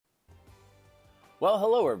Well,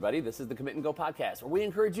 hello, everybody. This is the Commit and Go podcast, where we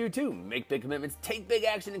encourage you to make big commitments, take big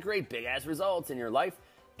action, and create big-ass results in your life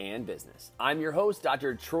and business. I'm your host,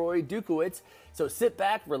 Dr. Troy Dukowitz. So sit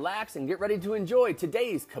back, relax, and get ready to enjoy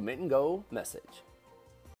today's Commit and Go message.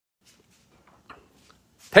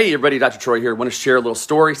 Hey, everybody. Dr. Troy here. I want to share a little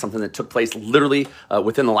story, something that took place literally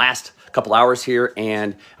within the last couple hours here.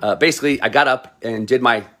 And basically, I got up and did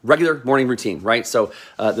my regular morning routine, right? So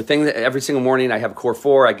the thing that every single morning I have a core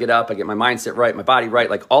 4, I get up, I get my mindset right, my body right,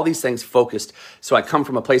 like all these things focused. So I come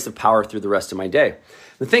from a place of power through the rest of my day.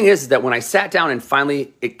 The thing is that when I sat down and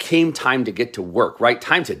finally it came time to get to work, right?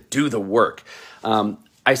 Time to do the work.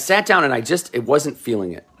 I sat down and it wasn't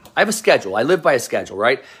feeling it. I have a schedule. I live by a schedule,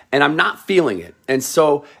 right? And I'm not feeling it. And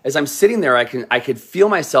so as I'm sitting there, I could feel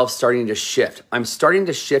myself starting to shift. I'm starting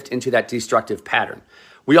to shift into that destructive pattern.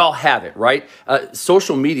 We all have it, right?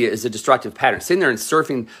 Social media is a destructive pattern. Sitting there and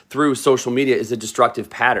surfing through social media is a destructive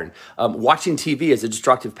pattern. Watching TV is a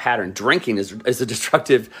destructive pattern. Drinking is a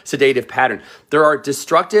destructive, sedative pattern. There are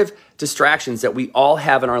destructive distractions that we all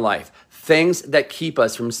have in our life. Things that keep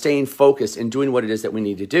us from staying focused and doing what it is that we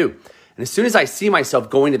need to do. And as soon as I see myself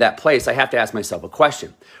going to that place, I have to ask myself a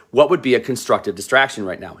question. What would be a constructive distraction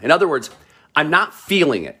right now? In other words, I'm not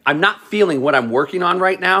feeling it. I'm not feeling what I'm working on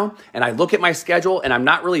right now. And I look at my schedule and I'm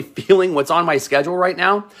not really feeling what's on my schedule right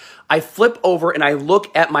now. I flip over and I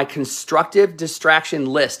look at my constructive distraction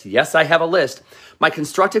list. Yes, I have a list. My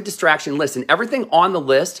constructive distraction list. And everything on the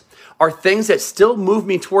list are things that still move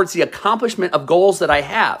me towards the accomplishment of goals that I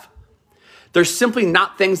have. They're simply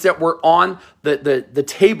not things that were on the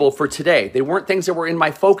table for today. They weren't things that were in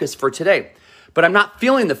my focus for today. But I'm not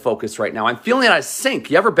feeling the focus right now. I'm feeling out of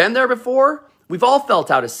sync. You ever been there before? We've all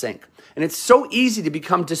felt out of sync. And it's so easy to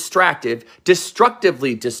become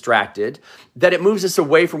destructively distracted, that it moves us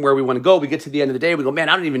away from where we want to go. We get to the end of the day, we go, man,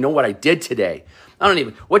 I don't even know what I did today. I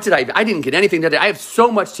didn't get anything today. I have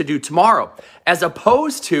so much to do tomorrow. As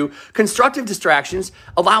opposed to constructive distractions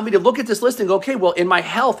allow me to look at this list and go, okay, well, in my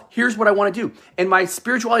health, here's what I want to do. In my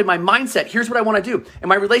spirituality, my mindset, here's what I want to do. In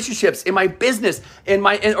my relationships, in my business,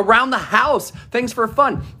 around the house, things for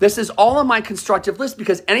fun. This is all on my constructive list,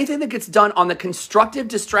 because anything that gets done on the constructive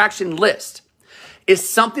distraction list is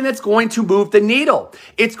something that's going to move the needle.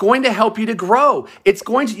 It's going to help you to grow.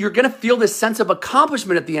 You're going to feel this sense of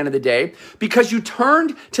accomplishment at the end of the day, because you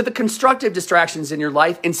turned to the constructive distractions in your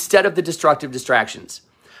life instead of the destructive distractions.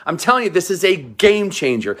 I'm telling you, this is a game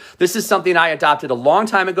changer. This is something I adopted a long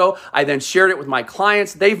time ago. I then shared it with my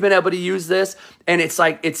clients. They've been able to use this. And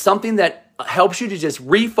it's something that helps you to just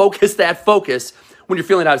refocus that focus when you're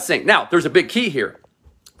feeling out of sync. Now, there's a big key here.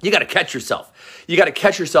 You got to catch yourself. You got to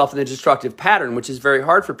catch yourself in the destructive pattern, which is very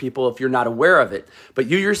hard for people if you're not aware of it. But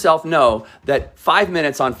you yourself know that 5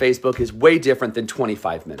 minutes on Facebook is way different than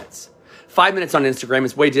 25 minutes. 5 minutes on Instagram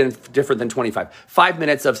is way different than 25. 5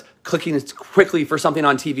 minutes of clicking quickly for something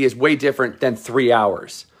on TV is way different than 3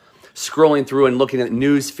 hours. Scrolling through and looking at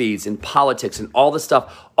news feeds and politics and all the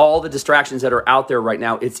stuff, all the distractions that are out there right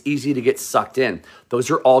now, it's easy to get sucked in. Those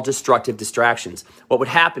are all destructive distractions. What would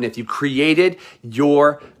happen if you created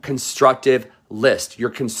your constructive list, your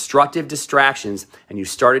constructive distractions, and you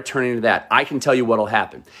started turning to that? I can tell you what will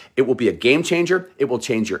happen. It will be a game changer. It will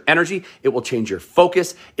change your energy. It will change your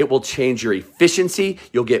focus. It will change your efficiency.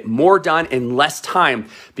 You'll get more done in less time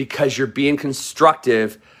because you're being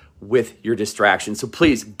constructive with your distractions. So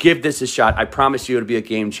please give this a shot. I promise you it'll be a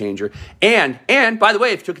game changer. And by the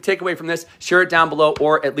way, if you took a takeaway from this, share it down below,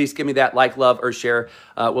 or at least give me that like, love, or share.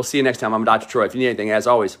 We'll see you next time. I'm Dr. Troy. If you need anything, as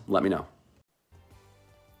always, let me know.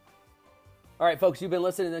 All right, folks, you've been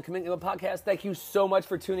listening to the Commit and Go podcast. Thank you so much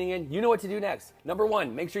for tuning in. You know what to do next. Number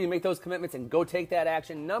 1, make sure you make those commitments and go take that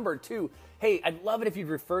action. Number 2, hey, I'd love it if you'd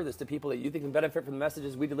refer this to people that you think can benefit from the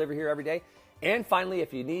messages we deliver here every day. And finally,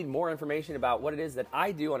 if you need more information about what it is that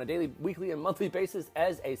I do on a daily, weekly, and monthly basis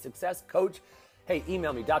as a success coach, hey,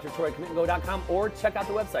 email me, drtroy@commitandgo.com, or check out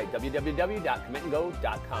the website,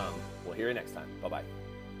 www.commitandgo.com. We'll hear you next time. Bye-bye.